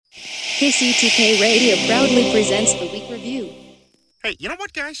KCTK Radio proudly presents the Week Review. Hey, you know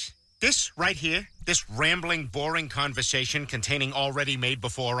what, guys? This right here, this rambling, boring conversation containing already made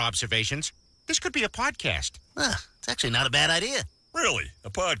before observations, this could be a podcast. It's actually not a bad idea. Really? A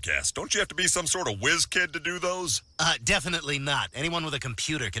podcast? Don't you have to be some sort of whiz kid to do those? Definitely not. Anyone with a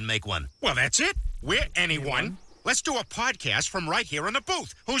computer can make one. Well, that's it. We're anyone. Let's do a podcast from right here in the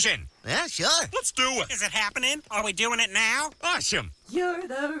booth. Who's in? Yeah, sure. Let's do it. Is it happening? Are we doing it now? Awesome. You're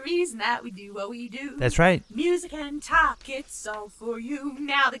the reason that we do what we do. That's right. Music and talk, it's all for you.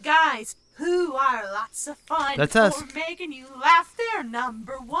 Now the guys who are lots of fun. That's us. For making you laugh, they're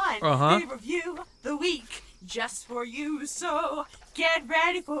number one. Uh-huh. They review the week just for you. So get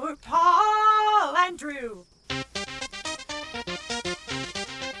ready for Paul and Drew.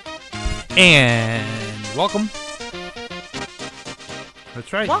 And welcome.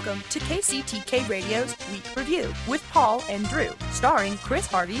 That's right. Welcome to KCTK Radio's Week Review with Paul and Drew, starring Chris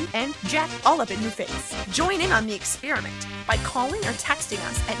Harvey and Jack all up in your face. Join in on the experiment by calling or texting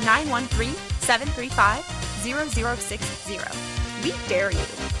us at 913-735-0060. We dare you.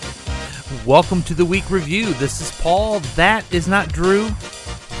 Welcome to the Week Review. This is Paul. That is not Drew.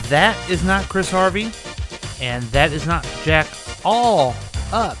 That is not Chris Harvey. And that is not Jack all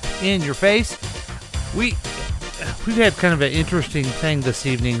up in your face. We've had kind of an interesting thing this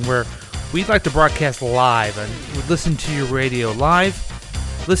evening where we'd like to broadcast live and listen to your radio live.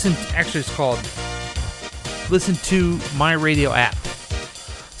 It's called Listen to My Radio app.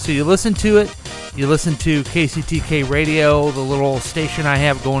 So you listen to it, you listen to KCTK Radio, the little station I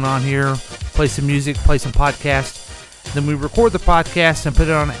have going on here, play some music, play some podcasts. Then we record the podcast and put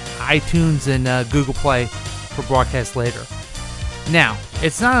it on iTunes and Google Play for broadcast later. Now,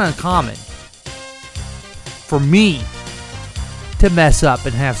 it's not uncommon for me to mess up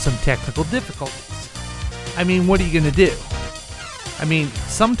and have some technical difficulties. I mean, what are you going to do? I mean,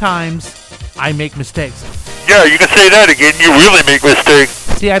 sometimes I make mistakes. Yeah, you can say that again. You really make mistakes.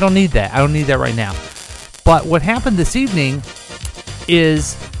 See, I don't need that. I don't need that right now. But what happened this evening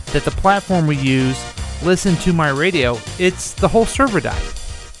is that the platform we use, Listen to My Radio, the whole server died.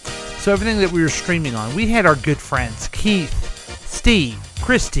 So everything that we were streaming on, we had our good friends, Keith, Steve,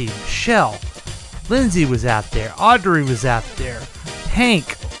 Christy, Michelle, Lindsay was out there, Audrey was out there,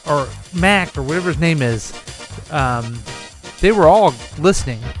 Hank or Mac or whatever his name is. They were all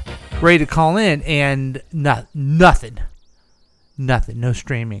listening, ready to call in, and nothing, no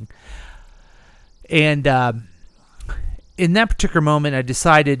streaming. And in that particular moment, I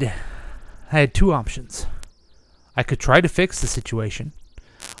decided I had two options. I could try to fix the situation,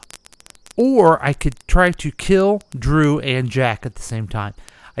 or I could try to kill Drew and Jack at the same time.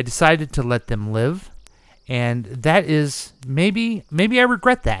 I decided to let them live, and that is, maybe I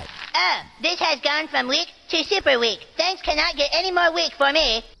regret that. This has gone from weak to super weak. Things cannot get any more weak for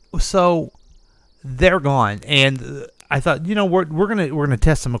me. So, they're gone, and I thought, we're gonna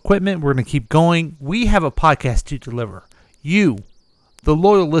test some equipment, we're gonna keep going. We have a podcast to deliver. You, the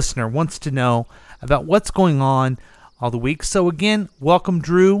loyal listener, wants to know about what's going on all the week. So again, welcome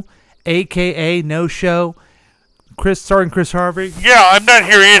Drew, a.k.a. No Show. Chris Harvey. Yeah, I'm not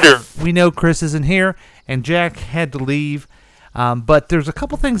here either. We know Chris isn't here, and Jack had to leave. But there's a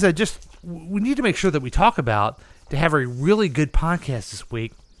couple things we need to make sure that we talk about to have a really good podcast this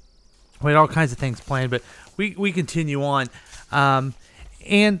week. We had all kinds of things planned, but we continue on.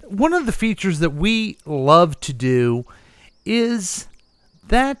 And one of the features that we love to do is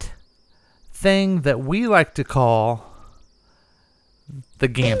that thing that we like to call the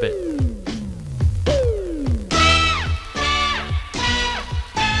Gambit.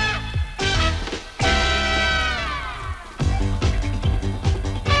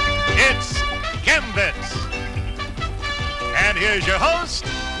 And here's your host,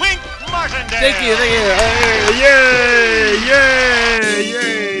 Wink Martindale. Thank you.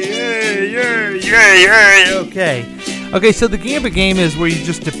 Yay. Okay, so the Gambit game is where you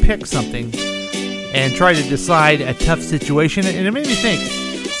just depict something and try to decide a tough situation. And it made me think,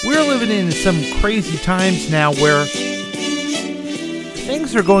 we're living in some crazy times now where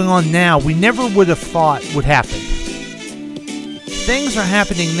things are going on now we never would have thought would happen. Things are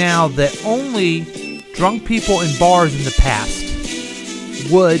happening now that only drunk people in bars in the past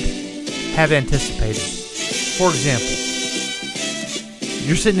would have anticipated. For example,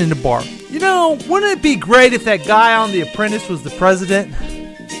 you're sitting in a bar. Wouldn't it be great if that guy on The Apprentice was the president?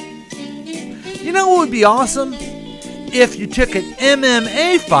 What would be awesome? If you took an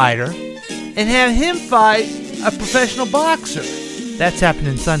MMA fighter and had him fight a professional boxer. That's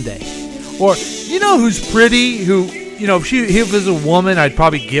happening Sunday. Or, who's pretty, if he was a woman, I'd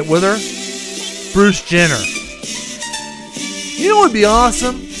probably get with her. Bruce Jenner. What would be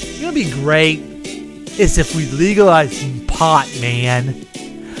awesome? You know what'd be great is if we legalized some pot, man.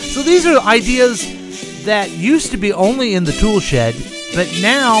 So these are ideas that used to be only in the tool shed, but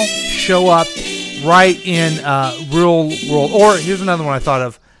now show up right in real world. Or here's another one I thought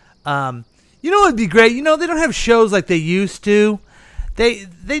of. You know what would be great? You know, they don't have shows like they used to. They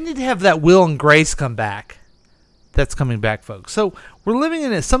need to have that Will and Grace come back. That's coming back, folks. So we're living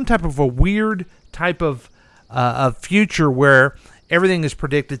in some type of a weird type of future where everything is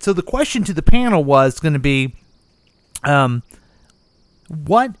predicted. So the question to the panel was going to be,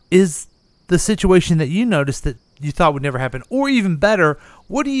 what is the situation that you noticed that you thought would never happen? Or even better,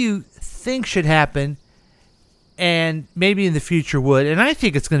 what do you think should happen and maybe in the future would? And I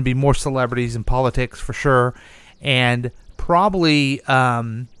think it's going to be more celebrities in politics for sure, and probably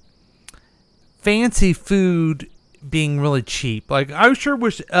fancy food being really cheap. Like, I sure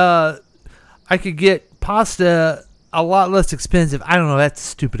wish I could get pasta a lot less expensive. I don't know, that's a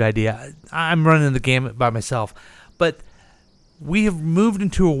stupid idea. I'm running the gamut by myself. But we have moved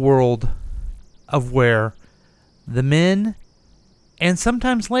into a world of where the men and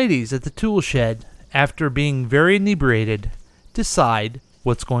sometimes ladies at the tool shed, after being very inebriated, decide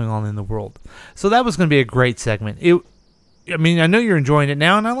what's going on in the world. So that was going to be a great segment. I know you're enjoying it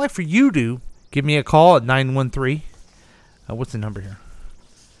now, and I'd like for you to give me a call at 913. What's the number here?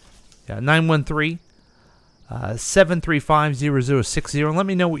 Yeah, 913-735-0060, and let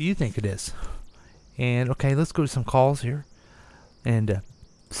me know what you think it is. And, okay, let's go to some calls here and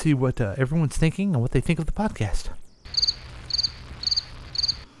see what everyone's thinking and what they think of the podcast.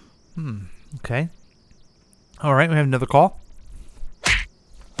 Okay. All right, we have another call.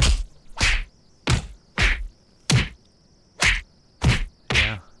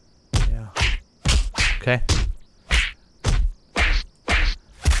 Yeah. Okay.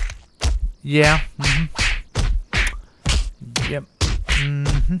 Yeah. Yep.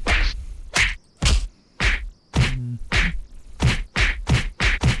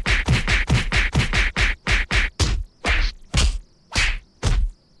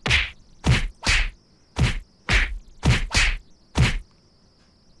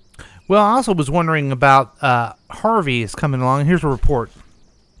 Well, I also was wondering about Harvey is coming along. Here's a report.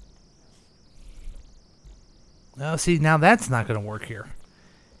 Oh, see, now that's not going to work here.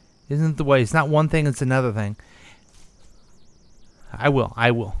 Isn't it the way? It's not one thing, it's another thing. I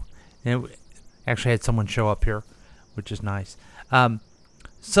will. And actually had someone show up here, which is nice.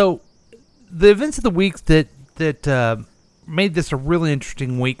 So the events of the week that made this a really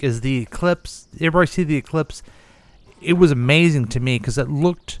interesting week is the eclipse. Everybody see the eclipse? It was amazing to me because it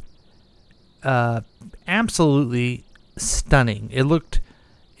looked absolutely stunning. It looked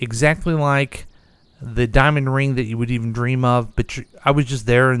exactly like the diamond ring that you would even dream of, but I was just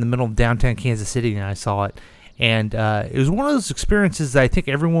there in the middle of downtown Kansas City and I saw it, and it was one of those experiences that I think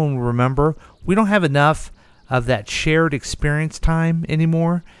everyone will remember. We don't have enough of that shared experience time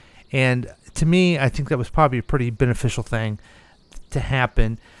anymore, and to me, I think that was probably a pretty beneficial thing to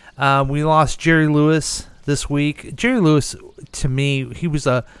happen. We lost Jerry Lewis this week. Jerry Lewis, to me, he was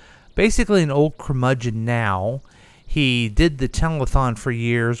basically an old curmudgeon now. He did the telethon for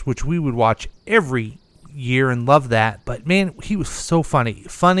years, which we would watch every year and love that. But, man, he was so funny,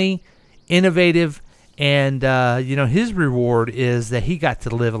 innovative, and, his reward is that he got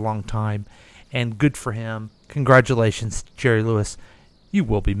to live a long time, and good for him. Congratulations, Jerry Lewis. You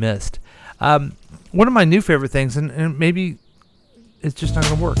will be missed. One of my new favorite things, and maybe it's just not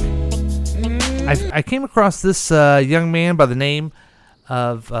going to work. I came across this young man by the name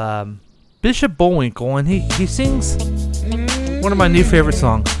of Bishop Bullwinkle, and he sings one of my new favorite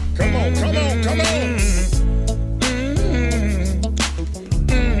songs. Come on.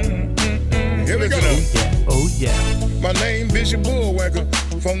 Here we go. Oh yeah. My name Bishop Bullwinkle,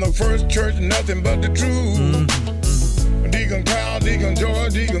 from the first church, nothing but the truth. Deacon Kyle, Deacon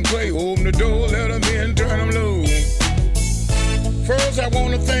George, Deacon Clay, open the door, let them in, turn them loose. First I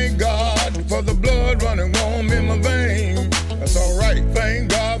want to thank God for the blood running warm in my veins. That's alright. Thank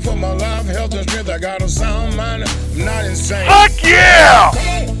God for my life, health, and strength. I got a sound mind, I'm not insane. Fuck yeah!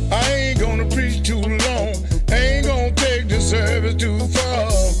 Come on. I ain't gonna preach too long. Ain't gonna take the service too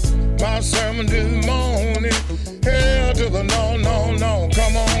far. My sermon this morning, hell to the no.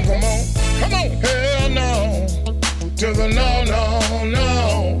 Come on. Hell no. To the no.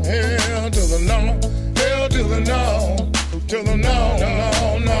 Hell to the no. Hell to the no. To the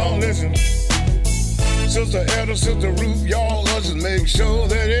no. Listen. Sister Elder, Sister Ruth, y'all ushers, make sure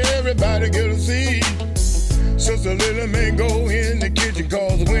that everybody get a seat. Sister Lily may go in the kitchen,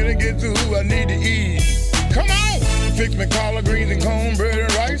 cause when I get through, I need to eat. Come on! Fix me collard greens and cornbread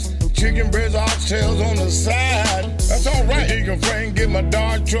and rice. chicken breast, oxtails on the side. That's all right. Deacon Frank, get my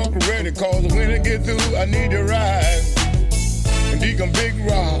Dodge truck ready, cause when I get through, I need to ride. Deacon Big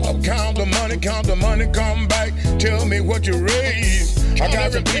Rob, count the money, come back, tell me what you raised. I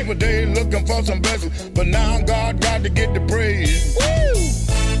got some people, they looking for some blessings, but now God got to get the praise.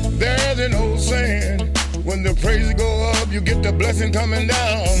 Woo! There's an old saying, when the praises go up, you get the blessing coming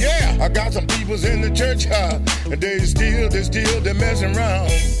down. Yeah, I got some peoples in the church, and they're messing around.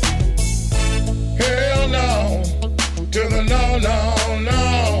 Hell no, to the no,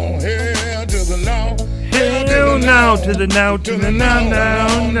 hell to the no. Hell no, to the no, to the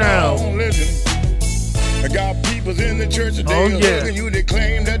no. Listen, I got peoples in the church today loving you. They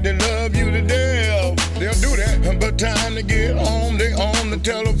claim that they love you to death. They'll do that. But time to get home, they on the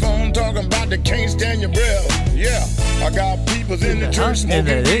telephone talking about they can't stand your breath. Yeah, I got peoples in the church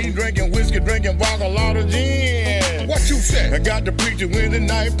smoking weed, drinking whiskey, drinking vodka, a lot of gin. What you say? I got the preacher with the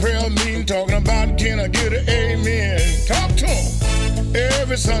night prayer meeting talking about can I get an amen? Talk to him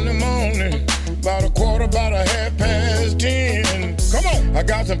every Sunday morning. About a quarter, about a 10:30. Come on. I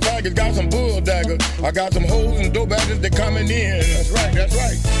got some faggots, got some bull daggers. I got some hoes and dope badges, they coming in. That's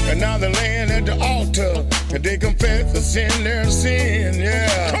right. And now they're laying at the altar, and they confess the sin, their sin,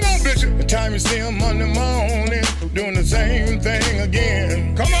 yeah. Come on, Bishop. The time you see them Monday morning, doing the same thing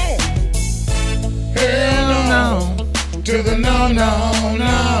again. Come on. Hell no. To the no.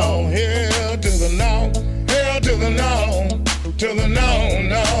 Hell to the no. Hell to the no. To the no.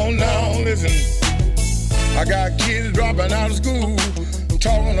 Listen, I got kids dropping out of school,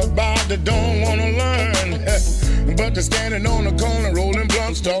 talking about they don't want to learn, but they're standing on the corner rolling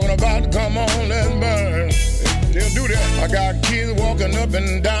blunts, talking about come on, let's burn. They'll do that. I got kids walking up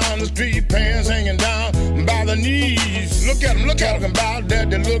and down the street, pants hanging down by the knees. Look at them, talking about that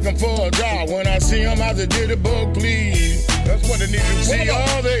they're looking for a job. When I see them, I say, did a book, please. That's what they need to see.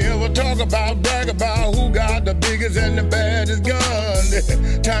 All they ever talk about, brag about who got the biggest and the baddest gun.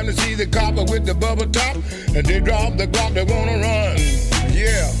 Time to see the copper with the bubble top, and they drop the Glock, they wanna run.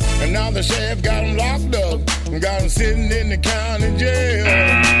 Yeah, and now the sheriff got them locked up, and got them sitting in the county jail.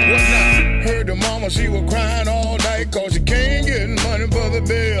 What now? Heard the mama, she was crying all night, cause she can't get money for the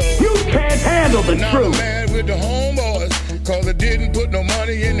bill. You can't handle the now truth. Now I'm mad with the homeboys, cause they didn't put no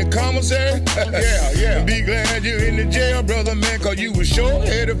money in the commissary. Yeah. Be glad you're in the jail, brother man, cause you was sure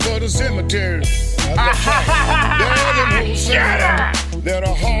headed for the cemetery. There's an old saying that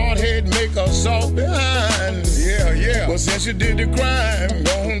a hard head make a soft behind. Yeah. But since you did the crime,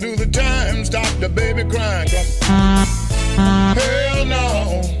 go and do the time. Stop the baby crying. Hell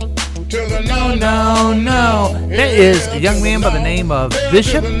no. To the no. That is a young man by the name of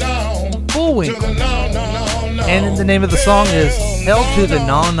Bishop Bullwinkle. And the name of the song is Hell to the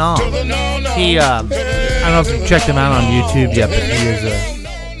No. He, I don't know if you checked him out on YouTube yet, but he is a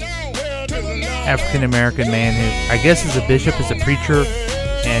African American man who I guess is a bishop, is a preacher,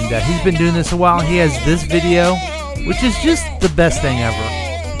 and he's been doing this a while. He has this video, which is just the best thing ever.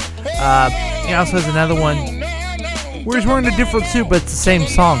 He also has another one where he's wearing a different suit, but it's the same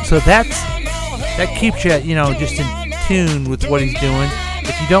song. So that keeps you, just in tune with what he's doing.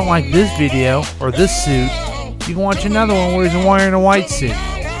 If you don't like this video or this suit, you can watch another one where he's wearing a white suit.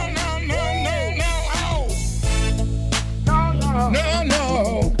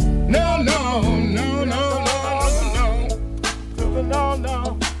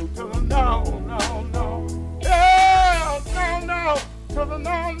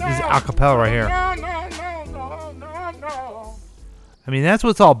 This is acapella right here. I mean, that's what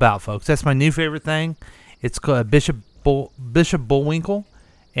it's all about, folks. That's my new favorite thing. It's called Bishop Bullwinkle.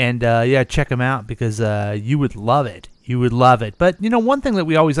 And, check him out because you would love it. You would love it. But, one thing that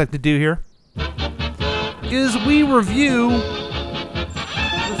we always like to do here is we review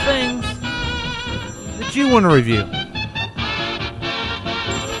the things that you want to review.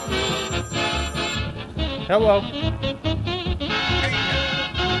 Hello.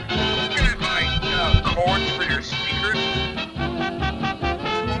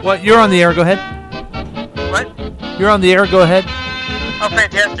 What? You're on the air. Go ahead. What? You're on the air. Go ahead. Oh,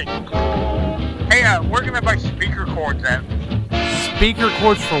 fantastic. Hey, where can I buy speaker cords at? Speaker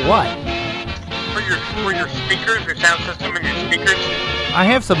cords for what? For your speakers, your sound system and your speakers. I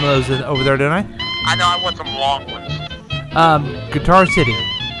have some of those over there, don't I? I know, I want some long ones. Guitar City.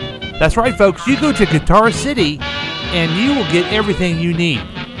 That's right, folks. You go to Guitar City, and you will get everything you need.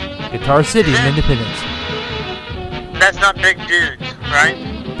 Guitar City in Independence. That's not Big Dudes, right?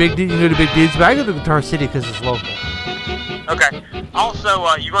 Big Dudes, you can go to Big Dudes, but I go to Guitar City because it's local. Okay. Also,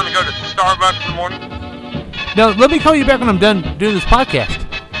 you going to go to Starbucks in the morning? No, let me call you back when I'm done doing this podcast.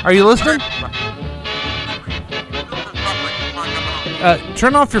 Are you listening?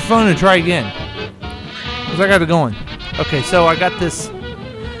 Turn off your phone and try again. Because I got it going. Okay, so I got this.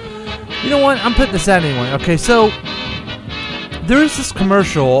 You know what? I'm putting this out anyway. Okay, so there's this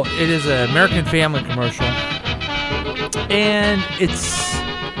commercial. It is an American Family commercial. And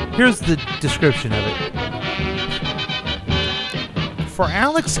here's the description of it. For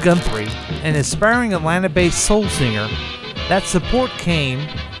Alex Guthrie, an aspiring Atlanta-based soul singer, that support came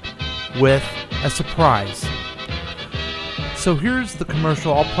with a surprise. So here's the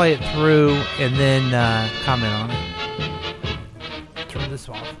commercial. I'll play it through and then comment on it. Turn this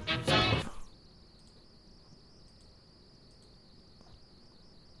off.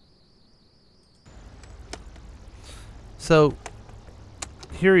 So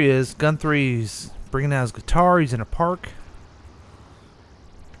here he is. Guthrie's bringing out his guitar. He's in a park.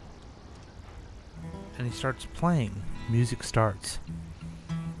 And he starts playing. Music starts.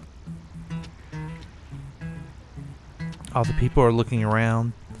 All the people are looking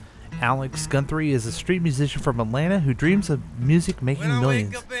around. Alex Guthrie is a street musician from Atlanta who dreams of music making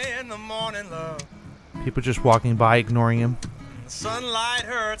millions. People just walking by, ignoring him. Sunlight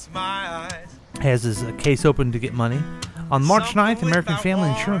hurts my eyes. Has his case open to get money. On March 9th, American Family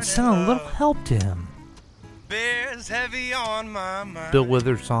Insurance sent a little help to him. Bears heavy on my mind. Bill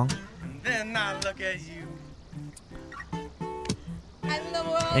Withers song. Then I look at you.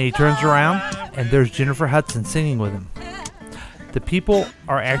 And he turns around, and there's Jennifer Hudson singing with him. The people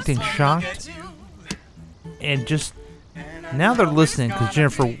are acting shocked, and just now they're listening because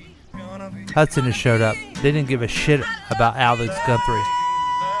Jennifer Hudson has showed up. They didn't give a shit about Alex Guthrie.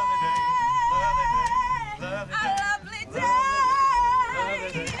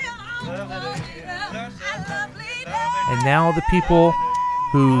 And now the people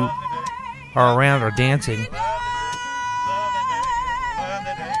who are around are dancing.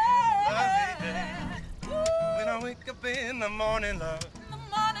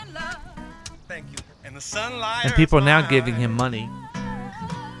 And people are now giving him money.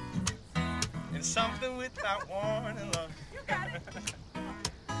 And something without warning, love.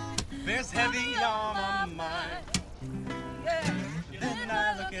 There's heavy on my mind. Then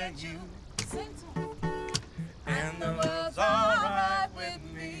I look at you. And the world's alright with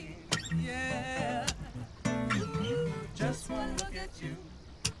me. Yeah. Just one look at you.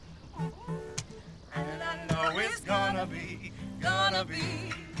 And I know it's gonna be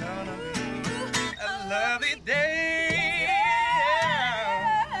a lovely day.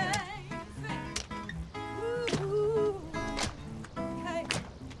 Ooh, hey.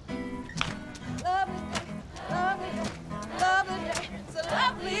 Lovely day. It's a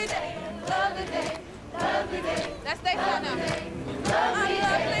lovely day. Lovely day. Lovely day. Let's take that now. Lovely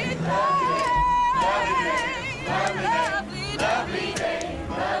day. Lovely day. Lovely day.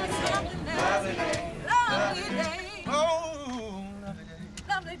 Lovely day. Oh,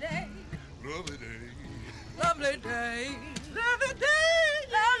 lovely day. Lovely day. Lovely day. Lovely day. Lovely day.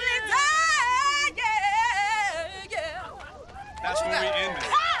 Lovely day. Yeah, yeah. That's where we end it.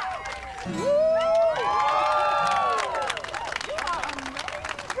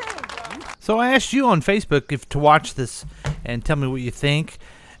 So I asked you on Facebook if to watch this and tell me what you think.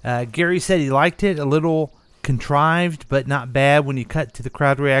 Gary said he liked it, a little contrived, but not bad when you cut to the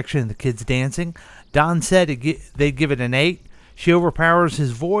crowd reaction and the kids dancing. Don said they'd give it an 8. She overpowers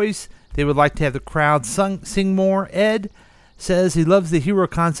his voice. They would like to have the crowd sing more. Ed says he loves the hero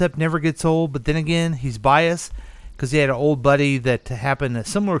concept, never gets old, but then again, he's biased because he had an old buddy that happened a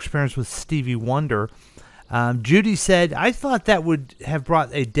similar experience with Stevie Wonder. Judy said, I thought that would have brought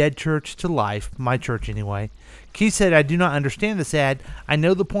a dead church to life, my church anyway. Keith said, I do not understand this ad. I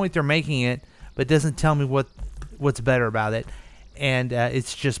know the point they're making it, but it doesn't tell me what's better about it, and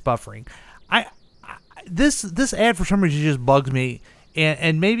it's just buffering. This ad for some reason just bugs me,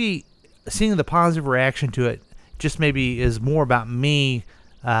 and maybe seeing the positive reaction to it just maybe is more about me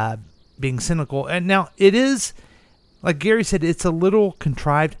being cynical. And now it is, like Gary said, it's a little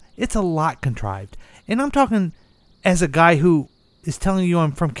contrived. It's a lot contrived. And I'm talking as a guy who is telling you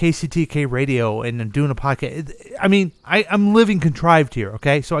I'm from KCTK Radio and I'm doing a podcast. I mean, I'm living contrived here,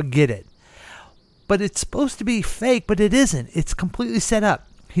 okay? So I get it. But it's supposed to be fake, but it isn't. It's completely set up.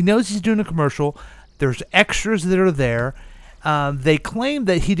 He knows he's doing a commercial. There's extras that are there. They claim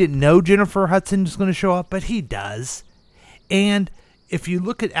that he didn't know Jennifer Hudson was going to show up, but he does. And if you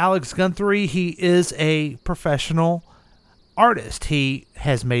look at Alex Guthrie, he is a professional artist. He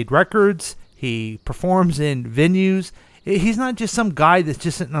has made records. He performs in venues. He's not just some guy that's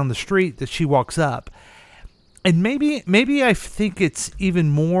just sitting on the street that she walks up. And maybe I think it's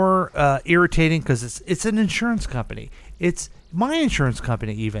even more irritating because it's an insurance company. It's my insurance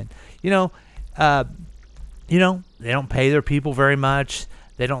company even. You know, they don't pay their people very much.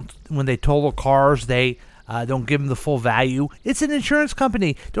 They don't, when they total cars, they don't give them the full value. It's an insurance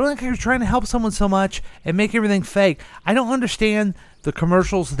company. Don't think you're trying to help someone so much and make everything fake. I don't understand the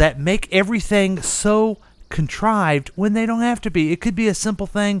commercials that make everything so contrived when they don't have to be. It could be a simple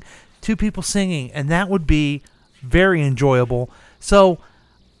thing, 2 people singing, and that would be very enjoyable. So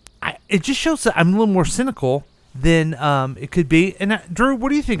it just shows that I'm a little more cynical than it could be. And Drew, what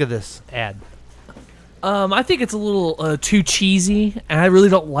do you think of this ad? I think it's a little too cheesy, and I really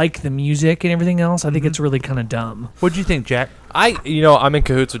don't like the music and everything else. I think it's really kind of dumb. What do you think, Jack? I'm in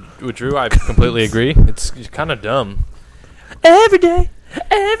cahoots with Drew. I completely agree. It's kind of dumb. Every day.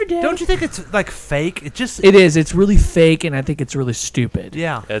 Don't you think it's like fake? It is. It's really fake, and I think it's really stupid.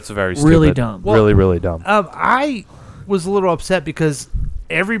 Yeah. It's very stupid. Really dumb. Well, really dumb. I was a little upset because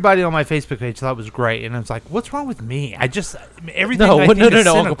everybody on my Facebook page thought it was great, and I was like, "What's wrong with me?" Everything. No, I think is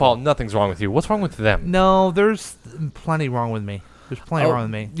Uncle cynical. Paul. Nothing's wrong with you. What's wrong with them? No, there's plenty wrong with me. There's plenty wrong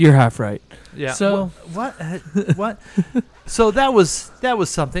with me. You're half right. Yeah. So what? What? So that was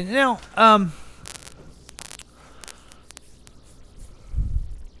something. Now,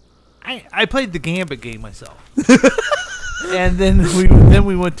 I played the Gambit game myself, and then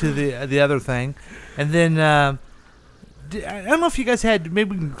we went to the other thing, and then I don't know if you guys had.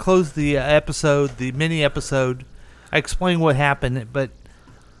 Maybe we can close the episode, the mini episode. I explained what happened, but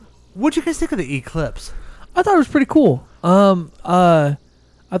what'd you guys think of the eclipse? I thought it was pretty cool. I thought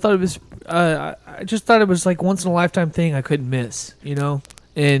it was. I just thought it was like once in a lifetime thing I couldn't miss.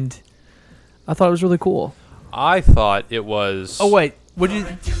 And I thought it was really cool. I thought it was. Oh wait, what did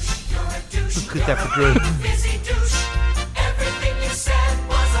you? Let's get that for Drew.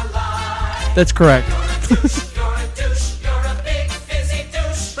 That's correct.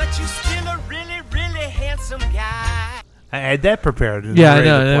 I had that prepared. Yeah, I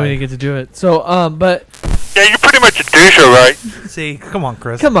know. Then we didn't get to do it. So, but Yeah, you're pretty much a douche, all right? See, come on,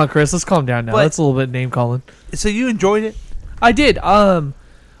 Chris. Come on, Chris. Let's calm down now. That's a little bit name calling. So you enjoyed it? I did.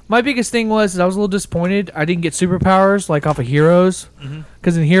 My biggest thing was I was a little disappointed. I didn't get superpowers like off of Heroes,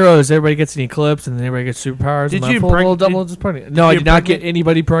 because in Heroes everybody gets an eclipse and then everybody gets superpowers. Did and you I'm a little double disappointed. No, I did not get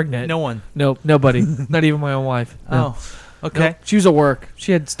anybody pregnant. No one. Nope, nobody. Not even my own wife. No. Oh, okay. Nope. She was at work.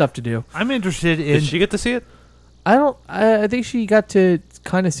 She had stuff to do. I'm interested in. Did she get to see it? I think she got to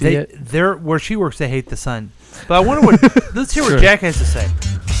kind of see it. There, where she works, they hate the sun. But I wonder what. Let's hear what Jack has to say.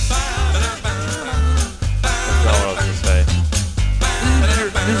 That's not what I was going to say.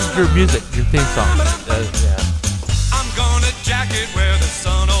 This is your music, your theme song. Yeah. I'm gonna jack it where the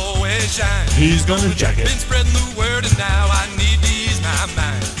sun always shines. He's gonna jack it. Been spreading the word and now I need to ease my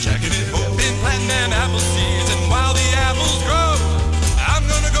mind. Jacking it, been planting them apple seeds, and while the apples grow, I'm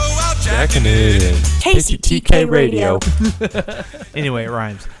gonna go out jacking it in KCTK Radio. Anyway, it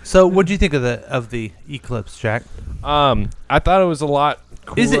rhymes. So, what do you think of the eclipse, Jack? I thought it was a lot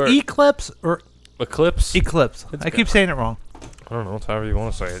cooler. Is it eclipse or eclipse? Eclipse. I keep saying it wrong. I don't know. It's however you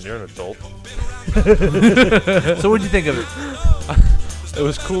want to say it. You're an adult. So, what do you think of it? It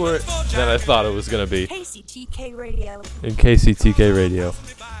was cooler than I thought it was going to be. KCTK Radio. In KCTK Radio.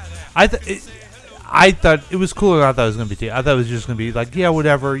 I thought it was cooler than I thought it was going to be, too. I thought it was just going to be like, yeah,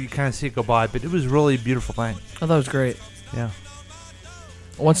 whatever. You kind of see it go by. But it was really a beautiful thing. I thought it was great. Yeah.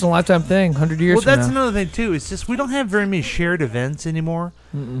 Once in a lifetime thing, 100 years Well, from that's now. another thing, too. It's just we don't have very many shared events anymore.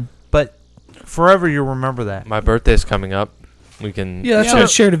 Mm-mm. But forever you'll remember that. My birthday's coming up. We can. Yeah, that's not a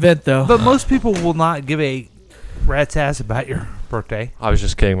shared event, though. But most people will not give a rat's ass about your birthday. I was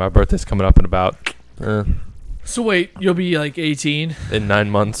just kidding. My birthday's coming up in about. So wait, you'll be like 18 in 9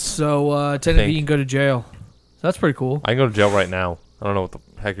 months. So technically you can go to jail. That's pretty cool. I can go to jail right now. I don't know what the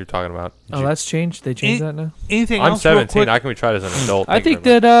heck you're talking about. Oh, that's changed? They changed that now? Anything I'm else real 17. quick? I can be tried as an adult. I think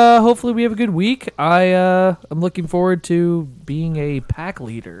that hopefully we have a good week. I'm looking forward to being a pack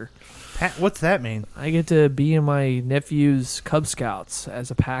leader. What's that mean? I get to be in my nephew's Cub Scouts as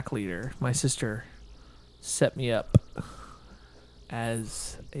a pack leader. My sister set me up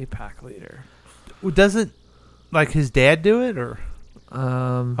as a pack leader. Doesn't like his dad do it or?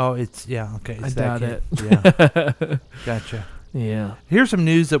 Oh, it's okay. It's I that doubt kid. it. Yeah, gotcha. Yeah. Here's some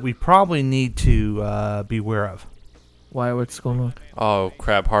news that we probably need to be aware of. Why? What's going on? Oh,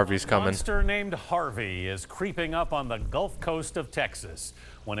 crap. Harvey's coming. A monster named Harvey is creeping up on the Gulf Coast of Texas.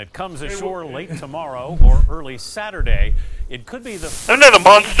 When it comes ashore late tomorrow or early Saturday, it could be the Another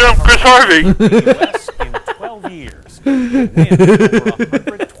monster, I'm Chris Harvey. U.S. in 12 years. Wind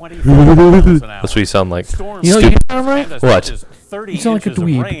over 125 miles an hour. That's what you sound like. Storms You know, you sound right. and as What? much as 30 You sound like a inches of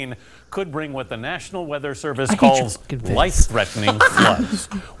dweeb. rain could bring what the National Weather Service I hate calls your fucking face. life-threatening floods.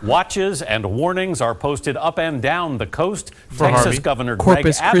 Watches and warnings are posted up and down the coast. For Texas Harvey. Governor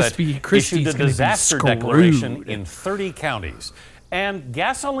Corpus Greg Abbott Christi's issued a gonna be disaster screwed. declaration in 30 counties. And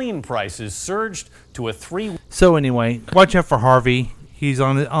gasoline prices surged to a 3. So anyway, watch out for Harvey. He's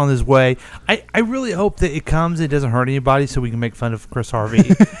on his way. I really hope that it comes. It doesn't hurt anybody, so we can make fun of Chris Harvey.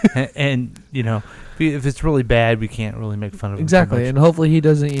 and you know, if it's really bad, we can't really make fun of him. Exactly, and hopefully he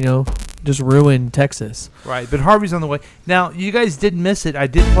doesn't, just ruin Texas. Right, but Harvey's on the way. Now, you guys didn't miss it. I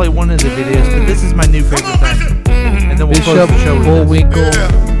did play one of the videos, but this is my new favorite thing. And then we'll close the show with Bullwinkle.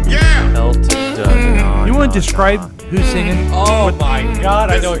 Elton John. You want to describe who's singing? Oh my God!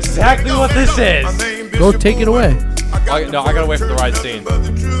 I know exactly what this is. Go take it away. I gotta wait for the right scene.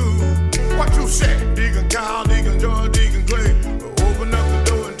 What you say? Deacon Kyle, Deacon George, Deacon Clay. Open up the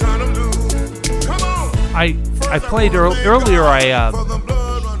door and turn them loose. Come on. I played earlier.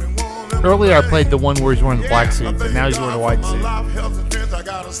 Earlier I played the one where he's wearing the black suit, but now he's wearing a white suit.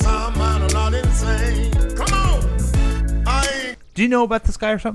 Do you know about this guy or something?